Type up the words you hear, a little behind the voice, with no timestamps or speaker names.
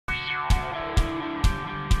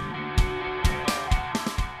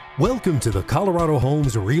Welcome to the Colorado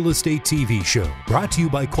Homes Real Estate TV show, brought to you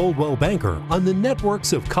by Coldwell Banker on the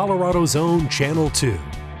networks of Colorado's own Channel 2.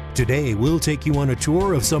 Today, we'll take you on a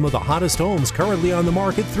tour of some of the hottest homes currently on the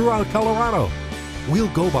market throughout Colorado. We'll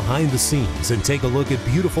go behind the scenes and take a look at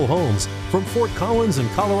beautiful homes from Fort Collins and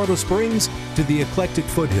Colorado Springs to the eclectic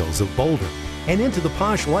foothills of Boulder and into the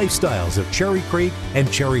posh lifestyles of Cherry Creek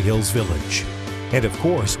and Cherry Hills Village. And of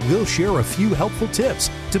course, we'll share a few helpful tips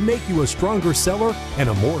to make you a stronger seller and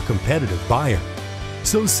a more competitive buyer.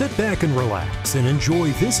 So sit back and relax and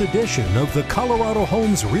enjoy this edition of the Colorado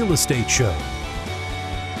Homes Real Estate Show.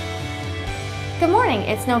 Good morning,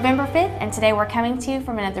 it's November 5th and today we're coming to you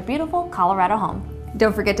from another beautiful Colorado home.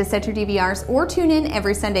 Don't forget to set your DVRs or tune in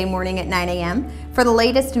every Sunday morning at 9 a.m. for the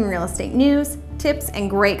latest in real estate news, tips, and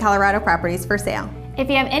great Colorado properties for sale. If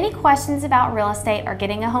you have any questions about real estate or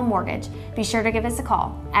getting a home mortgage, be sure to give us a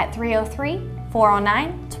call at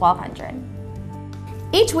 303-409-1200.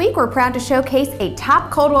 Each week, we're proud to showcase a top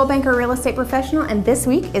Coldwell Banker real estate professional, and this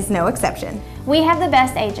week is no exception. We have the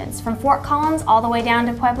best agents from Fort Collins all the way down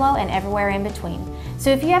to Pueblo and everywhere in between.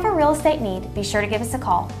 So if you have a real estate need, be sure to give us a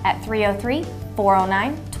call at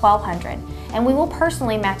 303-409-1200, and we will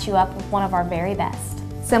personally match you up with one of our very best.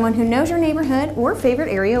 Someone who knows your neighborhood or favorite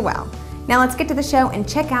area well. Now let's get to the show and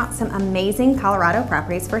check out some amazing Colorado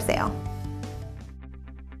properties for sale.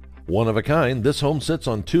 One of a kind, this home sits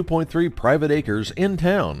on 2.3 private acres in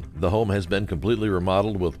town. The home has been completely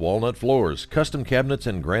remodeled with walnut floors, custom cabinets,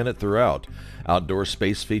 and granite throughout. Outdoor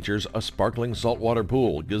space features a sparkling saltwater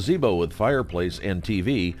pool, gazebo with fireplace and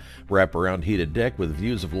TV, wraparound heated deck with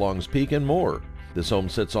views of Longs Peak, and more. This home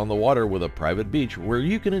sits on the water with a private beach where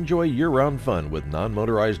you can enjoy year-round fun with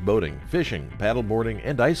non-motorized boating, fishing, paddleboarding,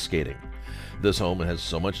 and ice skating. This home has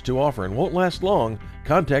so much to offer and won't last long.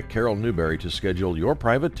 Contact Carol Newberry to schedule your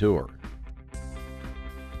private tour.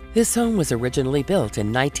 This home was originally built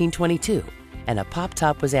in 1922, and a pop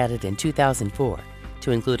top was added in 2004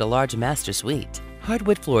 to include a large master suite.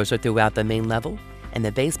 Hardwood floors are throughout the main level, and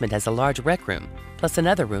the basement has a large rec room, plus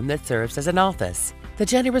another room that serves as an office. The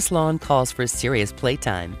generous lawn calls for serious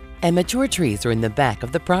playtime, and mature trees are in the back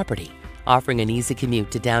of the property, offering an easy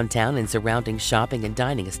commute to downtown and surrounding shopping and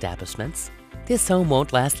dining establishments. This home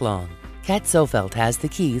won't last long. Kat Sofeld has the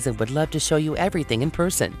keys and would love to show you everything in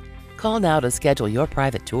person. Call now to schedule your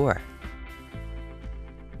private tour.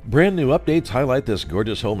 Brand new updates highlight this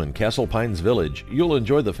gorgeous home in Castle Pines Village. You'll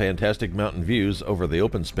enjoy the fantastic mountain views over the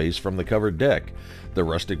open space from the covered deck. The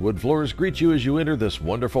rustic wood floors greet you as you enter this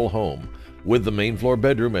wonderful home. With the main floor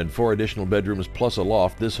bedroom and 4 additional bedrooms plus a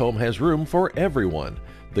loft, this home has room for everyone.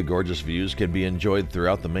 The gorgeous views can be enjoyed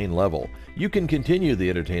throughout the main level. You can continue the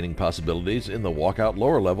entertaining possibilities in the walkout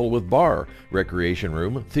lower level with bar, recreation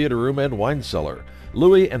room, theater room, and wine cellar.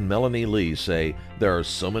 Louis and Melanie Lee say, "There are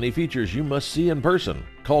so many features you must see in person."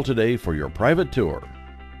 Call today for your private tour.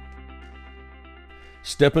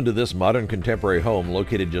 Step into this modern contemporary home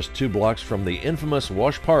located just 2 blocks from the infamous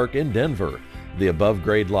Wash Park in Denver. The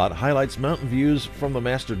above-grade lot highlights mountain views from the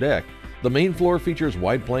master deck. The main floor features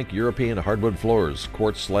wide plank European hardwood floors,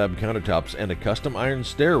 quartz slab countertops, and a custom iron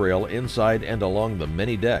stair rail inside and along the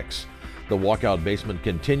many decks. The walkout basement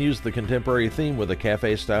continues the contemporary theme with a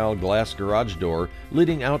cafe-style glass garage door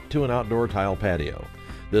leading out to an outdoor tile patio.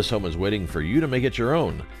 This home is waiting for you to make it your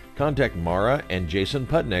own. Contact Mara and Jason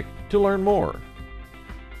Putnick to learn more.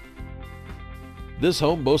 This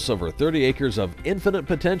home boasts over 30 acres of infinite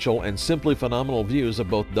potential and simply phenomenal views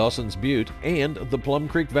of both Dawson's Butte and the Plum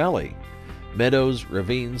Creek Valley. Meadows,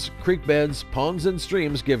 ravines, creek beds, ponds, and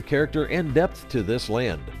streams give character and depth to this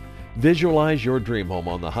land. Visualize your dream home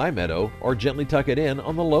on the high meadow or gently tuck it in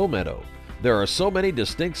on the low meadow. There are so many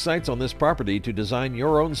distinct sites on this property to design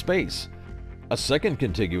your own space. A second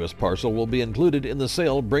contiguous parcel will be included in the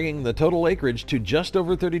sale, bringing the total acreage to just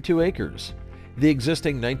over 32 acres. The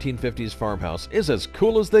existing 1950s farmhouse is as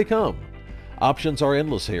cool as they come. Options are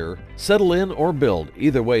endless here. Settle in or build.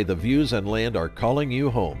 Either way, the views and land are calling you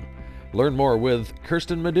home. Learn more with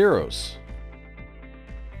Kirsten Medeiros.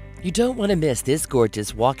 You don't want to miss this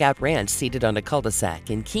gorgeous walkout ranch seated on a cul-de-sac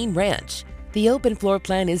in Keene Ranch. The open floor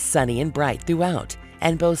plan is sunny and bright throughout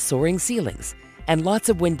and boasts soaring ceilings and lots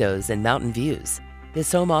of windows and mountain views.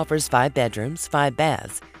 This home offers 5 bedrooms, 5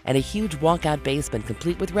 baths, and a huge walkout basement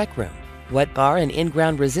complete with rec room, wet bar, and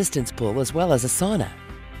in-ground resistance pool, as well as a sauna.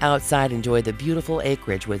 Outside, enjoy the beautiful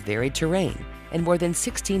acreage with varied terrain and more than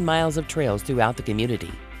 16 miles of trails throughout the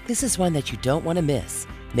community. This is one that you don't want to miss.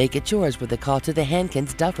 Make it yours with a call to the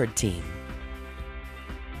Hankins Dufford team.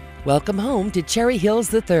 Welcome home to Cherry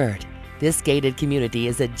Hills III. This gated community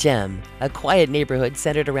is a gem, a quiet neighborhood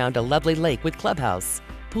centered around a lovely lake with clubhouse.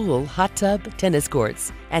 pool, hot tub, tennis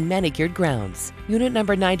courts, and manicured grounds. Unit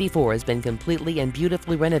number 94 has been completely and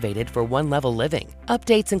beautifully renovated for one-level living.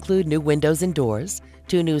 Updates include new windows and doors,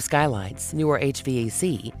 2 new skylights, newer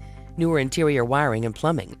HVAC, newer interior wiring and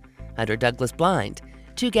plumbing, under Douglas blind,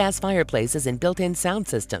 2 gas fireplaces and built-in sound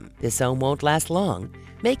system. This home won't last long.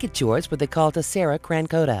 Make it yours with a call to Sarah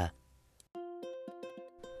Crancota.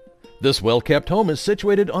 This well-kept home is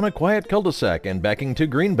situated on a quiet cul-de-sac and backing to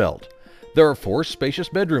Greenbelt. There are 4 spacious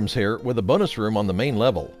bedrooms here with a bonus room on the main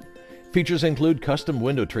level. Features include custom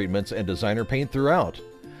window treatments and designer paint throughout.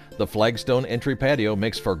 The flagstone entry patio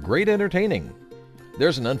makes for great entertaining.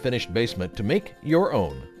 There's an unfinished basement to make your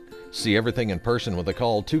own. See everything in person with a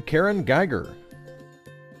call to Karen Geiger.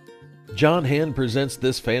 John Hand presents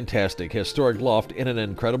this fantastic historic loft in an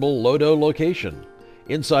incredible Lodo location.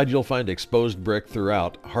 Inside you'll find exposed brick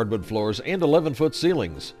throughout, hardwood floors, and 11-foot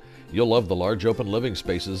ceilings. You'll love the large open living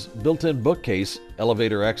spaces, built-in bookcase,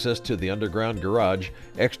 elevator access to the underground garage,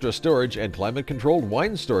 extra storage, and climate-controlled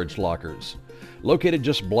wine storage lockers. Located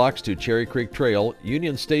just blocks to Cherry Creek Trail,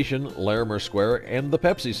 Union Station, Larimer Square, and the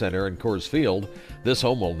Pepsi Center in Coors Field, this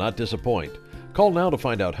home will not disappoint. Call now to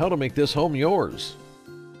find out how to make this home yours.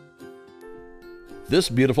 This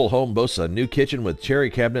beautiful home boasts a new kitchen with cherry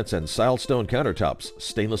cabinets and silestone countertops,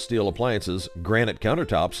 stainless steel appliances, granite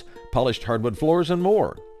countertops, polished hardwood floors, and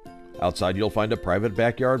more. Outside you'll find a private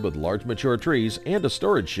backyard with large mature trees and a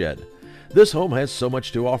storage shed. This home has so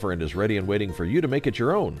much to offer and is ready and waiting for you to make it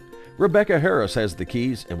your own. Rebecca Harris has the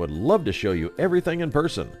keys and would love to show you everything in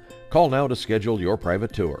person. Call now to schedule your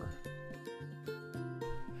private tour.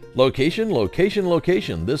 Location, location,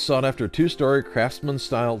 location. This sought-after 2-story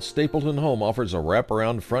craftsman-styled Stapleton home offers a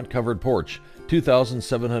wraparound front-covered porch,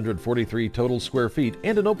 2,743 total square feet,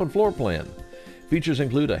 and an open floor plan. Features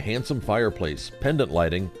include a handsome fireplace, pendant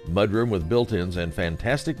lighting, mudroom with built-ins, and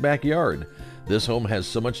fantastic backyard. This home has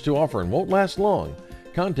so much to offer and won't last long.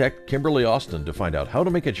 Contact Kimberly Austin to find out how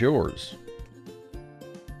to make it yours.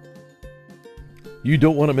 You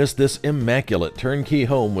don't want to miss this immaculate turnkey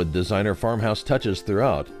home with designer farmhouse touches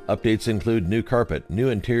throughout. Updates include new carpet, new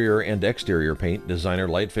interior and exterior paint, designer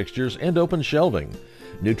light fixtures, and open shelving.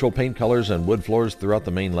 Neutral paint colors and wood floors throughout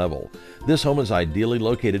the main level. This home is ideally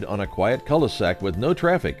located on a quiet cul-de-sac with no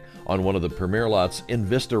traffic on one of the premier lots in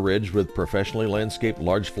Vista Ridge with professionally landscaped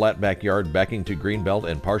large flat backyard backing to Greenbelt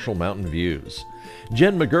and partial mountain views.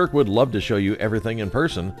 Jen McGurk would love to show you everything in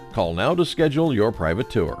person. Call now to schedule your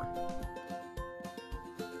private tour.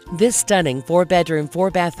 This stunning 4-bedroom,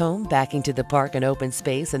 4-bath home backing to the park and open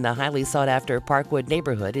space in the highly sought-after Parkwood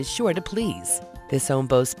neighborhood is sure to please. This home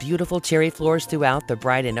boasts beautiful cherry floors throughout the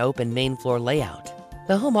bright and open main floor layout.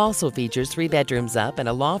 The home also features 3 bedrooms up and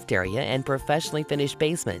a loft area and professionally finished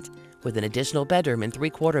basement, with an additional bedroom and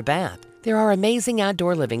 3/4 bath. There are amazing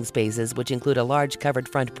outdoor living spaces which include a large covered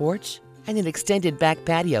front porch and an extended back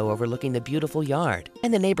patio overlooking the beautiful yard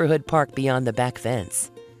and the neighborhood park beyond the back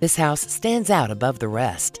fence. This house stands out above the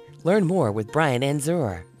rest. Learn more with Brian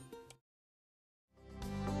Anzur.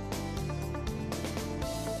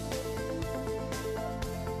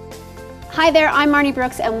 Hi there, I'm Marnie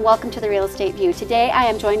Brooks and welcome to the Real Estate View. Today I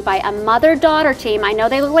am joined by a mother-daughter team. I know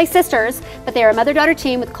they look like sisters, but they are a mother-daughter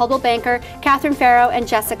team with Coldwell banker Catherine Farrow and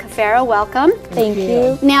Jessica Farrow. Welcome. Thank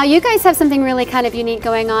you. Now you guys have something really kind of unique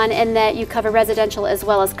going on in that you cover residential as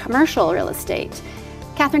well as commercial real estate.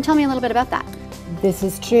 Catherine, tell me a little bit about that. This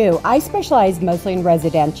is true. I specialize mostly in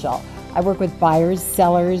residential. I work with buyers,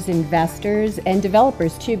 sellers, investors, and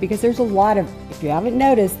developers too, because there's a lot of, if you haven't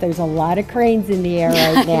noticed, there's a lot of cranes in the air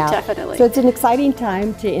right now. Definitely. So it's an exciting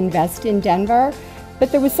time to invest in Denver,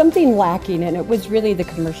 but there was something lacking, and it was really the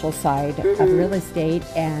commercial side of real estate,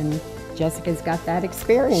 and Jessica's got that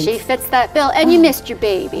experience. She fits that bill, and you missed your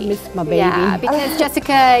baby. I missed my baby. Yeah, because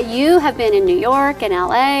Jessica, you have been in New York and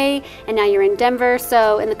LA, and now you're in Denver,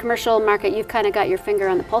 so in the commercial market, you've kind of got your finger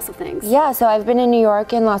on the pulse of things. Yeah, so I've been in New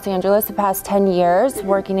York and Los Angeles the past 10 years,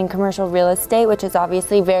 working in commercial real estate, which is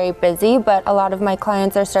obviously very busy, but a lot of my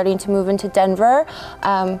clients are starting to move into Denver.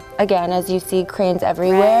 Again, as you see, cranes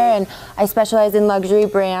everywhere, and I specialize in luxury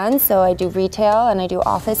brands, so I do retail and I do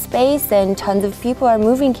office space, and tons of people are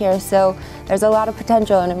moving here, so there's a lot of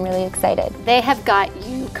potential and I'm really excited. They have got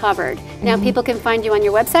you covered. Now people can find you on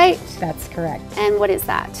your website? That's correct. And what is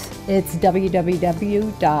that? It's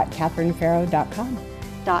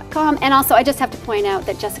www.catherineffarrow.com. And also, I just have to point out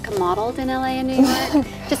that Jessica modeled in LA and New York,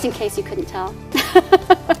 just in case you couldn't tell.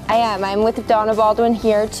 I am. I'm with Donna Baldwin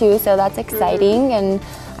here too, so that's exciting, and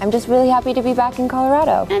I'm just really happy to be back in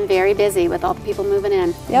Colorado. And very busy with all the people moving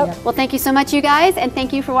in. Yep. Well, thank you so much, you guys, and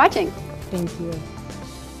thank you for watching. Thank you.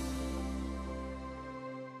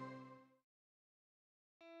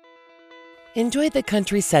 Enjoy the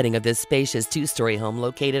country setting of this spacious two-story home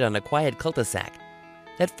located on a quiet cul-de-sac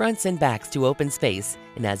that fronts and backs to open space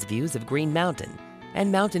and has views of Green Mountain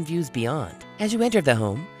and mountain views beyond. As you enter the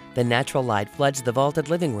home, the natural light floods the vaulted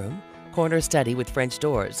living room, corner study with French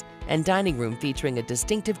doors, and dining room featuring a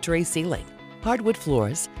distinctive tray ceiling. Hardwood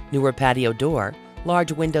floors, newer patio door,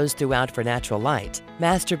 large windows throughout for natural light,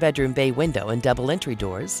 master bedroom bay window and double entry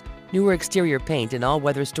doors, newer exterior paint and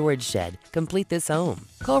all-weather storage shed complete this home.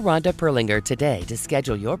 Call Rhonda Perlinger today to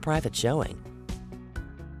schedule your private showing.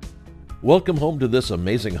 Welcome home to this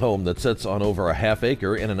amazing home that sits on over a half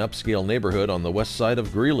acre in an upscale neighborhood on the west side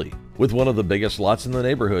of Greeley. With one of the biggest lots in the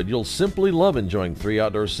neighborhood, you'll simply love enjoying 3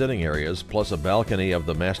 outdoor sitting areas, plus a balcony of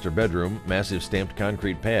the master bedroom, massive stamped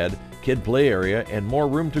concrete pad, kid play area, and more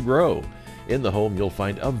room to grow. In the home, you'll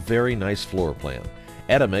find a very nice floor plan.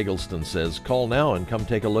 Adam Eggleston says, call now and come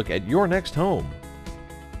take a look at your next home.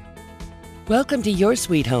 Welcome to your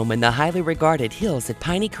sweet home in the highly regarded hills at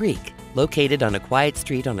Piney Creek. Located on a quiet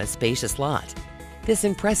street on a spacious lot, this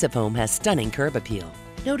impressive home has stunning curb appeal.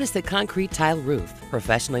 Notice the concrete tile roof,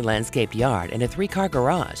 professionally landscaped yard, and a 3-car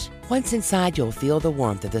garage. Once inside, you'll feel the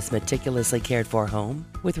warmth of this meticulously cared-for home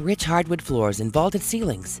with rich hardwood floors and vaulted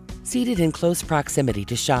ceilings. Seated in close proximity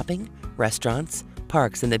to shopping, restaurants,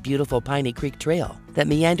 parks, and the beautiful Piney Creek Trail that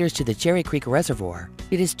meanders to the Cherry Creek Reservoir,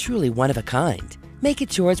 it is truly one of a kind. Make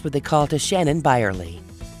it yours with a call to Shannon Byerly.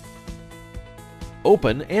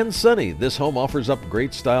 Open and sunny, this home offers up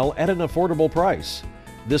great style at an affordable price.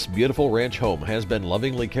 This beautiful ranch home has been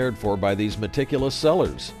lovingly cared for by these meticulous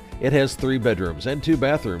sellers. It has 3 bedrooms and 2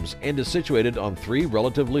 bathrooms and is situated on 3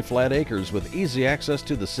 relatively flat acres with easy access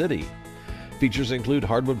to the city. Features include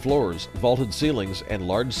hardwood floors, vaulted ceilings, and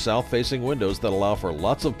large south-facing windows that allow for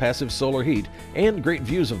lots of passive solar heat and great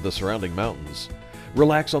views of the surrounding mountains.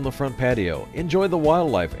 Relax on the front patio, enjoy the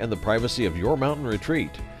wildlife and the privacy of your mountain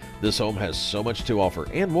retreat. This home has so much to offer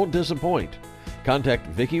and won't disappoint. Contact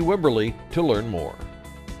Vicki Wimberly to learn more.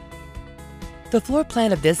 The floor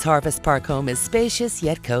plan of this Harvest Park home is spacious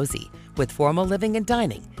yet cozy, with formal living and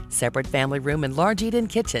dining, separate family room, and large eat-in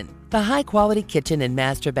kitchen. The high-quality kitchen and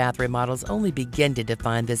master bath remodels only begin to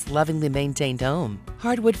define this lovingly maintained home.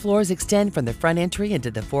 Hardwood floors extend from the front entry into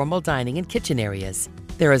the formal dining and kitchen areas.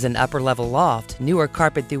 There is an upper-level loft, newer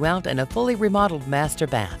carpet throughout, and a fully remodeled master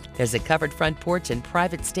bath. There's a covered front porch and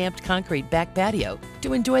private stamped concrete back patio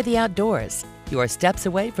to enjoy the outdoors. You are steps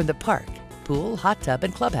away from the park, pool, hot tub,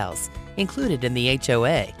 and clubhouse, included in the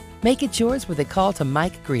HOA. Make it yours with a call to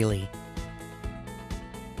Mike Greeley.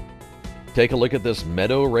 Take a look at this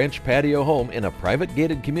Meadow Ranch patio home in a private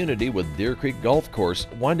gated community with Deer Creek Golf Course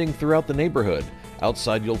winding throughout the neighborhood.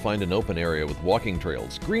 Outside you'll find an open area with walking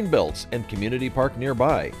trails, green belts, and community park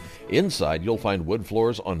nearby. Inside you'll find wood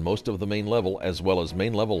floors on most of the main level as well as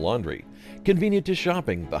main level laundry. Convenient to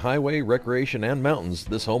shopping, the highway, recreation, and mountains,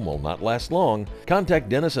 this home will not last long. Contact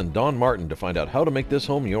Dennis and Dawn Martin to find out how to make this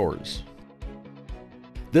home yours.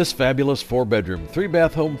 This fabulous 4-bedroom,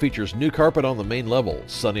 3-bath home features new carpet on the main level,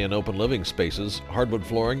 sunny and open living spaces, hardwood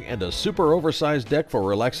flooring, and a super oversized deck for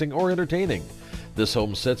relaxing or entertaining. This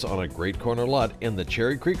home sits on a great corner lot in the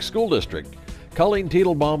Cherry Creek School District. Colleen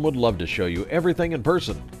Teitelbaum would love to show you everything in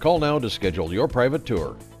person. Call now to schedule your private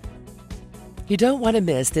tour. You don't want to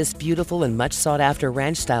miss this beautiful and much sought-after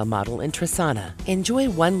ranch-style model in Trasana. Enjoy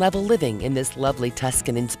one-level living in this lovely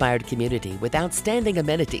Tuscan-inspired community with outstanding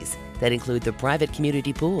amenities that include the private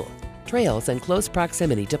community pool, trails, and close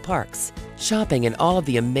proximity to parks, shopping, and all of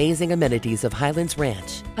the amazing amenities of Highlands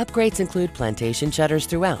Ranch. Upgrades include plantation shutters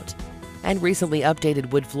throughout and recently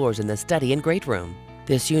updated wood floors in the study and great room.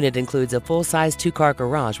 This unit includes a full-size 2-car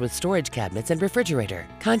garage with storage cabinets and refrigerator.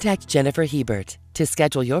 Contact Jennifer Hebert to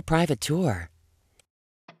schedule your private tour.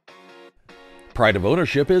 Pride of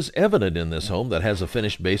ownership is evident in this home that has a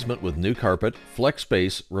finished basement with new carpet, flex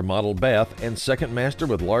space, remodeled bath, and second master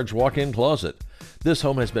with large walk-in closet. This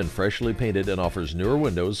home has been freshly painted and offers newer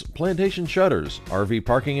windows, plantation shutters, RV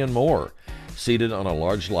parking, and more. Seated on a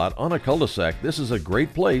large lot on a cul-de-sac, this is a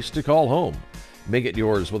great place to call home. Make it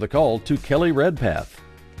yours with a call to Kelly Redpath.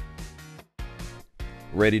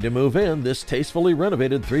 Ready to move in, this tastefully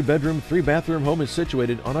renovated 3-bedroom, 3-bathroom home is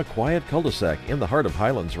situated on a quiet cul-de-sac in the heart of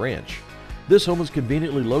Highlands Ranch. This home is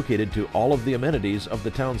conveniently located to all of the amenities of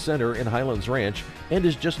the town center in Highlands Ranch and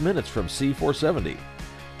is just minutes from C-470.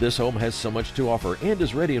 This home has so much to offer and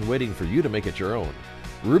is ready and waiting for you to make it your own.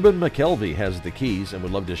 Ruben McKelvey has the keys and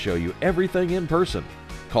would love to show you everything in person.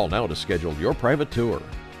 Call now to schedule your private tour.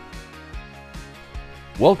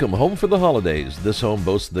 Welcome home for the holidays. This home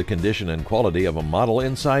boasts the condition and quality of a model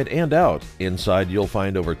inside and out. Inside you'll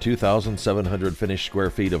find over 2,700 finished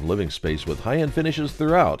square feet of living space with high-end finishes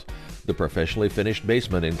throughout. The professionally finished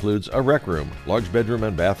basement includes a rec room, large bedroom,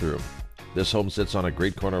 and bathroom. This home sits on a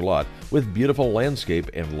great corner lot with beautiful landscape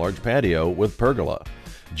and large patio with pergola.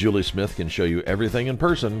 Julie Smith can show you everything in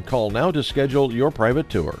person. Call now to schedule your private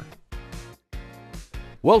tour.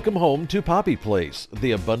 Welcome home to Poppy Place.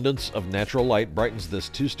 The abundance of natural light brightens this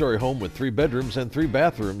two-story home with 3 bedrooms and 3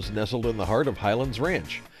 bathrooms nestled in the heart of Highlands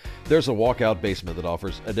Ranch. There's a walkout basement that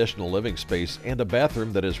offers additional living space and a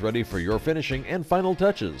bathroom that is ready for your finishing and final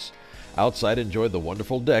touches. Outside, enjoy the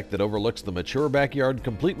wonderful deck that overlooks the mature backyard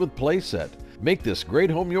complete with play set. Make this great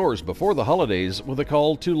home yours before the holidays with a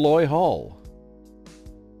call to Loy Hall.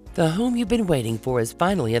 The home you've been waiting for is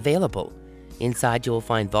finally available. Inside, you will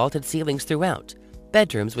find vaulted ceilings throughout,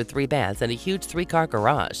 bedrooms with 3 baths, and a huge 3-car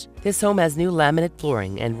garage. This home has new laminate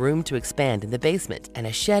flooring and room to expand in the basement and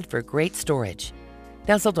a shed for great storage.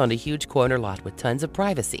 Nestled on a huge corner lot with tons of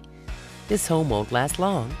privacy. This home won't last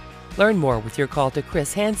long. Learn more with your call to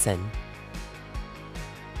Chris Hansen.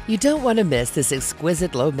 You don't want to miss this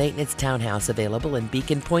exquisite low-maintenance townhouse available in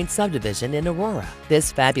Beacon Point subdivision in Aurora.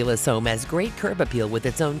 This fabulous home has great curb appeal with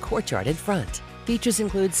its own courtyard in front. Features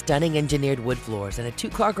include stunning engineered wood floors and a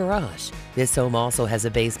 2-car garage. This home also has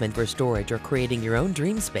a basement for storage or creating your own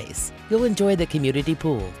dream space. You'll enjoy the community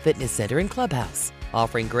pool, fitness center, and clubhouse.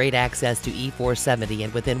 Offering great access to E470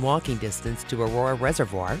 and within walking distance to Aurora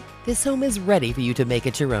Reservoir, this home is ready for you to make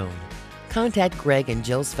it your own. Contact Greg and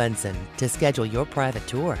Jill Svensson to schedule your private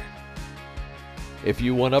tour. If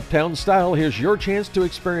you want uptown style, here's your chance to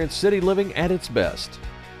experience city living at its best.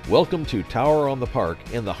 Welcome to Tower on the Park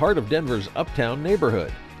in the heart of Denver's uptown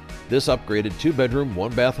neighborhood. This upgraded 2-bedroom,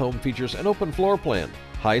 1-bath home features an open floor plan,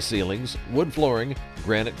 high ceilings, wood flooring,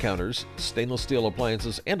 granite counters, stainless steel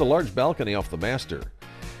appliances, and a large balcony off the master.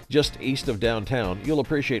 Just east of downtown, you'll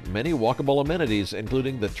appreciate many walkable amenities,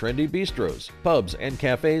 including the trendy bistros, pubs, and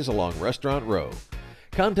cafes along Restaurant Row.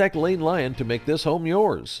 Contact Lane Lyon to make this home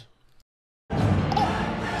yours.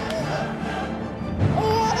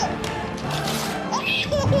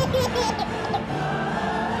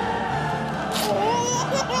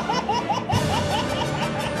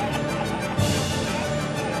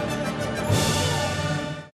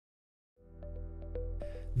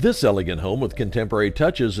 This elegant home with contemporary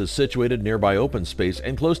touches is situated nearby open space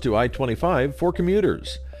and close to I-25 for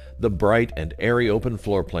commuters. The bright and airy open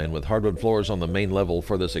floor plan with hardwood floors on the main level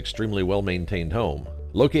for this extremely well-maintained home.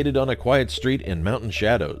 Located on a quiet street in mountain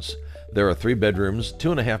shadows. There are 3 bedrooms,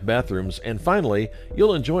 2.5 bathrooms, and finally,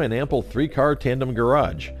 you'll enjoy an ample 3-car tandem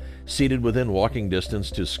garage. Seated within walking distance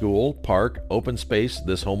to school, park, open space,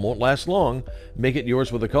 this home won't last long. Make it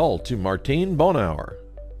yours with a call to Martine Bonauer.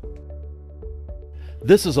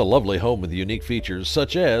 This is a lovely home with unique features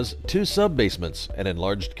such as 2 sub-basements, an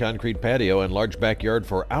enlarged concrete patio, and large backyard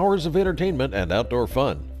for hours of entertainment and outdoor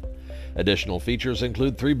fun. Additional features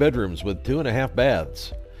include 3 bedrooms with 2.5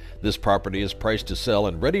 baths. This property is priced to sell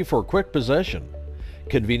and ready for quick possession.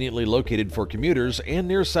 Conveniently located for commuters and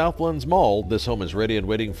near Southlands Mall, this home is ready and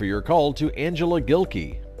waiting for your call to Angela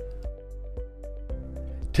Gilkey.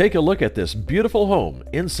 Take a look at this beautiful home.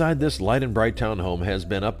 Inside, this light and bright townhome has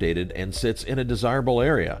been updated and sits in a desirable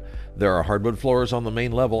area. There are hardwood floors on the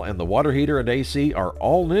main level and the water heater and AC are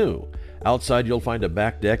all new. Outside, you'll find a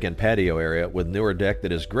back deck and patio area with newer deck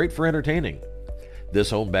that is great for entertaining.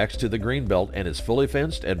 This home backs to the greenbelt and is fully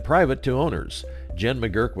fenced and private to owners. Jen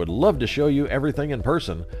McGurk would love to show you everything in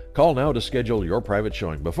person. Call now to schedule your private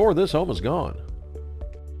showing before this home is gone.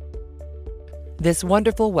 This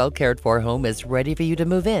wonderful, well-cared-for home is ready for you to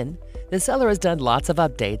move in. The seller has done lots of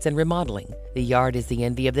updates and remodeling. The yard is the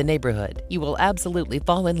envy of the neighborhood. You will absolutely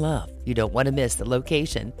fall in love. You don't want to miss the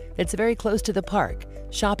location. It's very close to the park,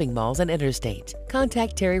 shopping malls, and interstate.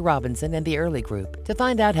 Contact Terry Robinson and the Early Group to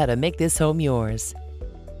find out how to make this home yours.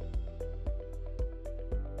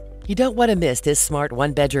 You don't want to miss this smart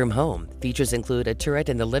 1-bedroom home. Features include a turret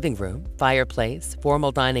in the living room, fireplace,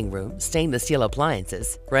 formal dining room, stainless steel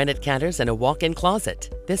appliances, granite counters, and a walk-in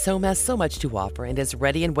closet. This home has so much to offer and is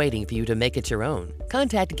ready and waiting for you to make it your own.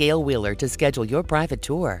 Contact Gail Wheeler to schedule your private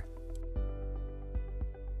tour.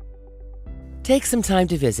 Take some time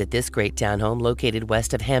to visit this great townhome located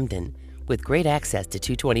west of Hamden with great access to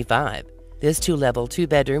 225. This 2-level,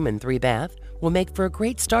 2-bedroom, and 3-bath will make for a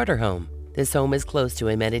great starter home. This home is close to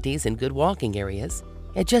amenities and good walking areas.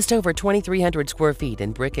 At just over 2,300 square feet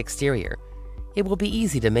and brick exterior, it will be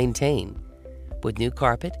easy to maintain. With new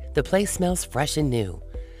carpet, the place smells fresh and new.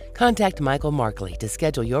 Contact Michael Markley to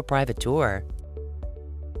schedule your private tour.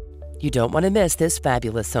 You don't want to miss this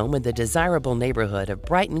fabulous home in the desirable neighborhood of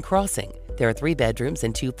Brighton Crossing. There are 3 bedrooms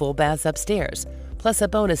and 2 full baths upstairs, plus a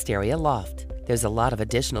bonus area loft. There's a lot of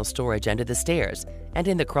additional storage under the stairs and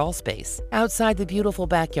in the crawl space. Outside, the beautiful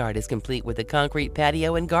backyard is complete with a concrete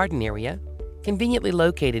patio and garden area, conveniently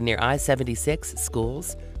located near I-76,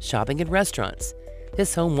 schools, shopping, and restaurants.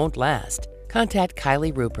 This home won't last. Contact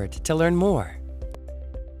Kylie Rupert to learn more.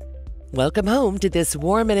 Welcome home to this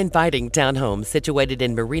warm and inviting townhome situated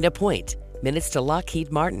in Marina Point, minutes to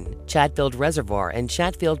Lockheed Martin, Chatfield Reservoir, and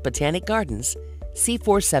Chatfield Botanic Gardens,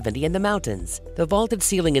 C470 in the mountains. The vaulted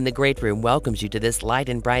ceiling in the great room welcomes you to this light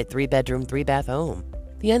and bright 3-bedroom, 3-bath home.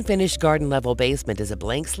 The unfinished garden-level basement is a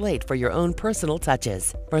blank slate for your own personal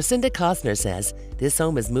touches. Marcinda Cosner says this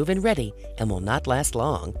home is move-in ready and will not last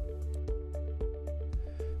long.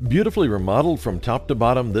 Beautifully remodeled from top to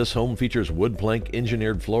bottom, this home features wood plank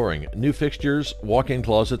engineered flooring, new fixtures, walk-in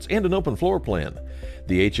closets, and an open floor plan.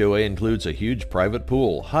 The HOA includes a huge private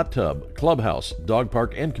pool, hot tub, clubhouse, dog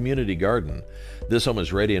park, and community garden. This home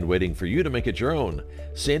is ready and waiting for you to make it your own.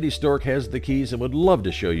 Sandy Stork has the keys and would love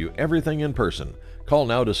to show you everything in person. Call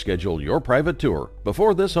now to schedule your private tour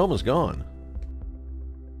before this home is gone.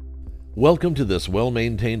 Welcome to this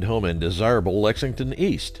well-maintained home in desirable Lexington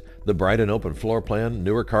East. The bright and open floor plan,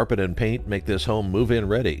 newer carpet, and paint make this home move-in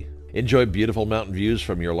ready. Enjoy beautiful mountain views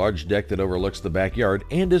from your large deck that overlooks the backyard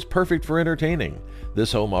and is perfect for entertaining.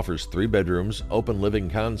 This home offers 3 bedrooms, open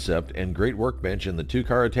living concept, and great workbench in the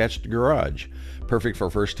 2-car attached garage. Perfect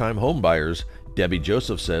for first-time home buyers. Debbie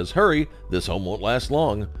Joseph says, hurry, this home won't last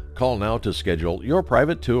long. Call now to schedule your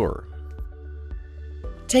private tour.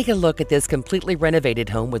 Take a look at this completely renovated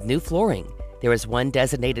home with new flooring. There is one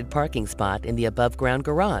designated parking spot in the above-ground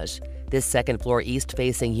garage. This second-floor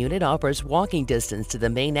east-facing unit offers walking distance to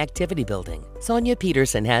the main activity building. Sonia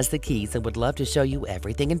Peterson has the keys and would love to show you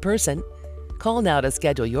everything in person. Call now to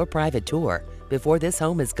schedule your private tour before this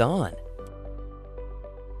home is gone.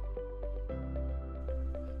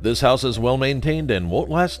 This house is well maintained and won't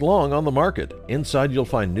last long on the market. Inside you'll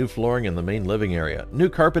find new flooring in the main living area, new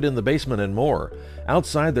carpet in the basement, and more.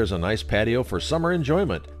 Outside there's a nice patio for summer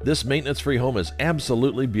enjoyment. This maintenance-free home is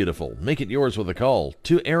absolutely beautiful. Make it yours with a call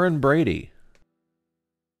to Aaron Brady.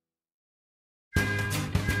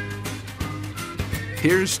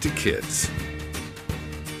 Here's to kids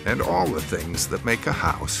and all the things that make a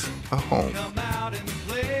house a home.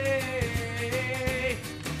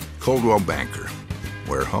 Coldwell Banker,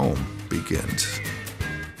 where home begins.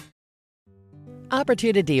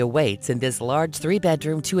 Opportunity awaits in this large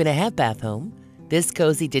 3-bedroom, 2.5-bath home. This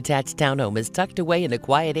cozy detached townhome is tucked away in a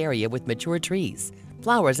quiet area with mature trees,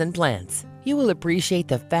 flowers, and plants. You will appreciate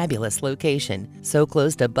the fabulous location, so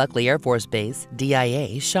close to Buckley Air Force Base,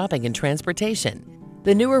 DIA, shopping, and transportation.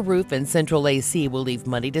 The newer roof and central AC will leave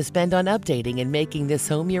money to spend on updating and making this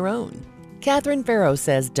home your own. Catherine Farrow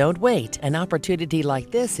says don't wait. An opportunity like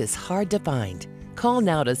this is hard to find. Call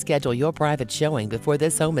now to schedule your private showing before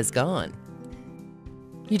this home is gone.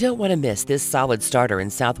 You don't want to miss this solid starter in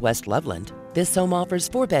Southwest Loveland. This home offers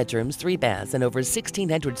 4 bedrooms, 3 baths, and over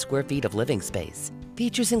 1,600 square feet of living space.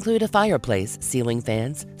 Features include a fireplace, ceiling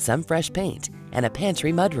fans, some fresh paint, and a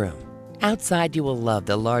pantry mudroom. Outside, you will love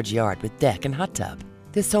the large yard with deck and hot tub.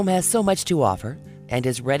 This home has so much to offer and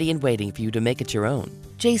is ready and waiting for you to make it your own.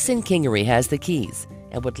 Jason Kingery has the keys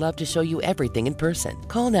and would love to show you everything in person.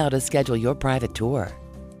 Call now to schedule your private tour.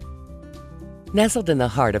 Nestled in the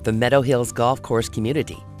heart of the Meadow Hills Golf Course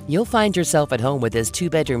community, you'll find yourself at home with this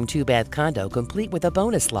 2-bedroom, 2-bath condo complete with a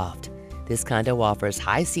bonus loft. This condo offers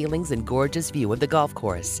high ceilings and gorgeous view of the golf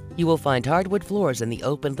course. You will find hardwood floors in the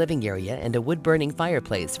open living area and a wood-burning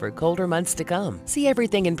fireplace for colder months to come. See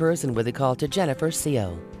everything in person with a call to Jennifer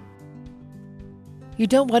Co. You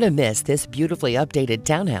don't want to miss this beautifully updated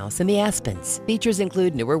townhouse in the Aspens. Features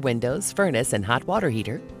include newer windows, furnace, and hot water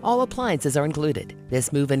heater. All appliances are included.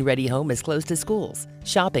 This move-in ready home is close to schools,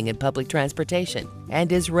 shopping, and public transportation,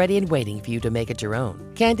 and is ready and waiting for you to make it your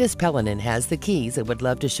own. Candace Pellinen has the keys and would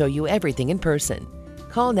love to show you everything in person.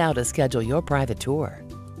 Call now to schedule your private tour.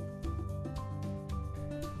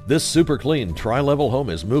 This super clean tri-level home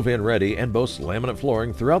is move-in ready and boasts laminate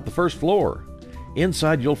flooring throughout the first floor.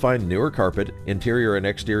 Inside you'll find newer carpet, interior and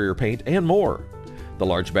exterior paint, and more. The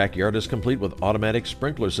large backyard is complete with automatic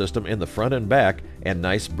sprinkler system in the front and back and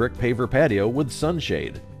nice brick paver patio with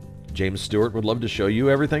sunshade. James Stewart would love to show you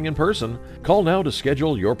everything in person. Call now to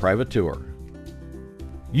schedule your private tour.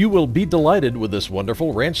 You will be delighted with this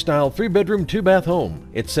wonderful ranch-style 3-bedroom, 2-bath home.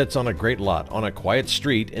 It sits on a great lot on a quiet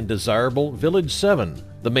street in desirable Village 7.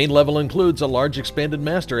 The main level includes a large expanded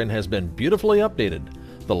master and has been beautifully updated.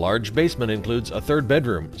 The large basement includes a 3rd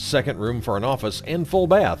bedroom, 2nd room for an office, and full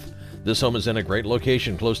bath. This home is in a great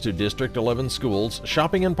location close to District 11 schools,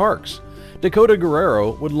 shopping, and parks. Dakota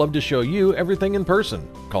Guerrero would love to show you everything in person.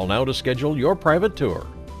 Call now to schedule your private tour.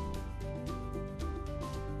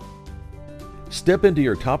 Step into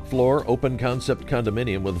your top floor open concept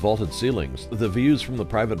condominium with vaulted ceilings. The views from the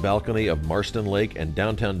private balcony of Marston Lake and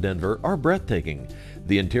downtown Denver are breathtaking.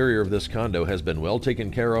 The interior of this condo has been well taken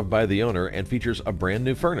care of by the owner and features a brand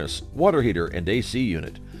new furnace, water heater, and AC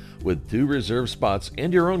unit. With 2 reserved spots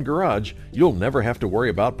and your own garage, you'll never have to worry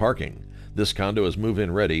about parking. This condo is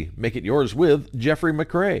move-in ready. Make it yours with Jeffrey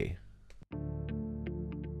McRae.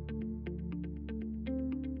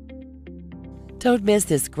 Don't miss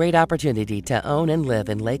this great opportunity to own and live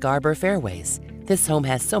in Lake Arbor Fairways. This home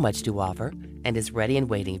has so much to offer and is ready and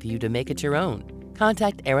waiting for you to make it your own.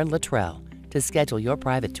 Contact Aaron Luttrell to schedule your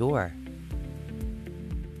private tour.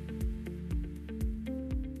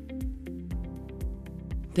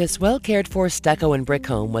 This well-cared-for stucco and brick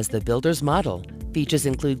home was the builder's model. Features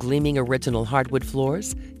include gleaming original hardwood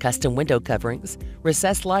floors, custom window coverings,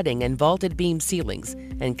 recessed lighting and vaulted beam ceilings,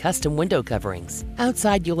 and custom window coverings.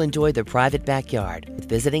 Outside, you'll enjoy the private backyard with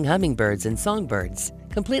visiting hummingbirds and songbirds,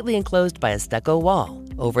 completely enclosed by a stucco wall,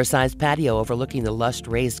 oversized patio overlooking the lush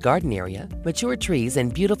raised garden area, mature trees,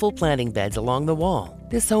 and beautiful planting beds along the wall.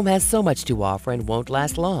 This home has so much to offer and won't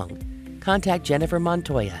last long. Contact Jennifer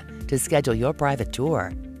Montoya to schedule your private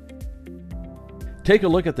tour. Take a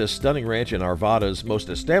look at this stunning ranch in Arvada's most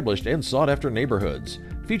established and sought-after neighborhoods.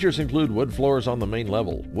 Features include wood floors on the main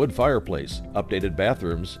level, wood fireplace, updated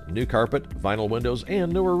bathrooms, new carpet, vinyl windows,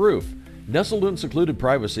 and newer roof. Nestled in secluded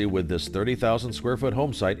privacy with this 30,000 square foot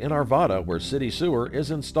home site in Arvada where city sewer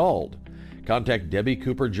is installed. Contact Debbie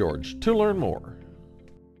Cooper George to learn more.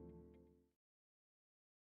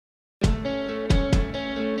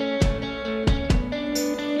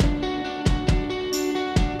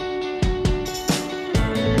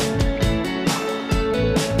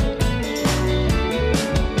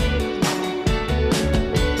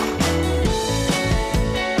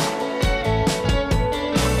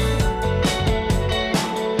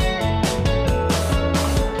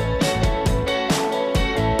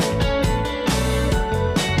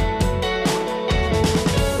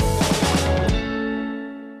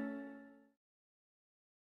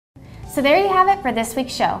 So there you have it for this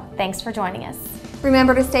week's show. Thanks for joining us.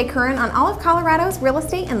 Remember to stay current on all of Colorado's real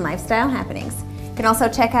estate and lifestyle happenings. You can also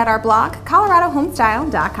check out our blog,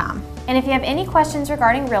 coloradohomestyle.com. And if you have any questions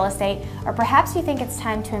regarding real estate, or perhaps you think it's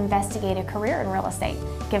time to investigate a career in real estate,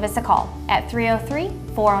 give us a call at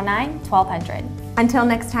 303-409-1200. Until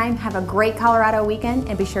next time, have a great Colorado weekend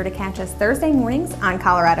and be sure to catch us Thursday mornings on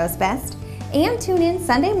Colorado's Best and tune in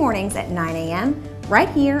Sunday mornings at 9 a.m. right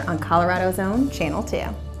here on Colorado's own Channel 2.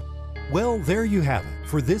 Well, there you have it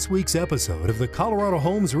for this week's episode of the Colorado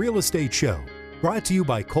Homes Real Estate Show, brought to you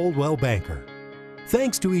by Coldwell Banker.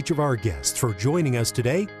 Thanks to each of our guests for joining us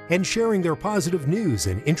today and sharing their positive news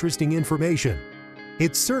and interesting information.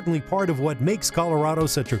 It's certainly part of what makes Colorado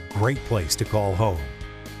such a great place to call home.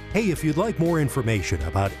 Hey, if you'd like more information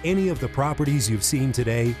about any of the properties you've seen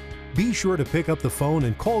today, be sure to pick up the phone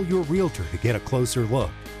and call your realtor to get a closer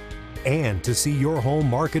look. And to see your home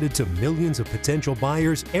marketed to millions of potential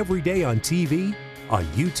buyers every day on TV, on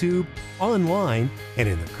YouTube, online, and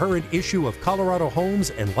in the current issue of Colorado Homes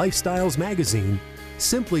and Lifestyles magazine,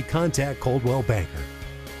 simply contact Coldwell Banker.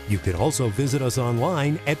 You can also visit us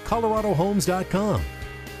online at coloradohomes.com.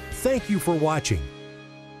 Thank you for watching